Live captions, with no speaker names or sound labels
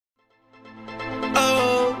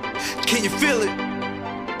Can you feel it?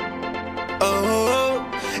 Oh,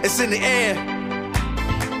 it's in the air.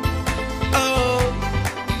 Oh,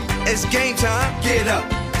 it's game time. Get up,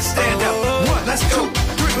 stand up. 1, let's go.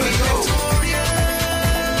 3, let's go.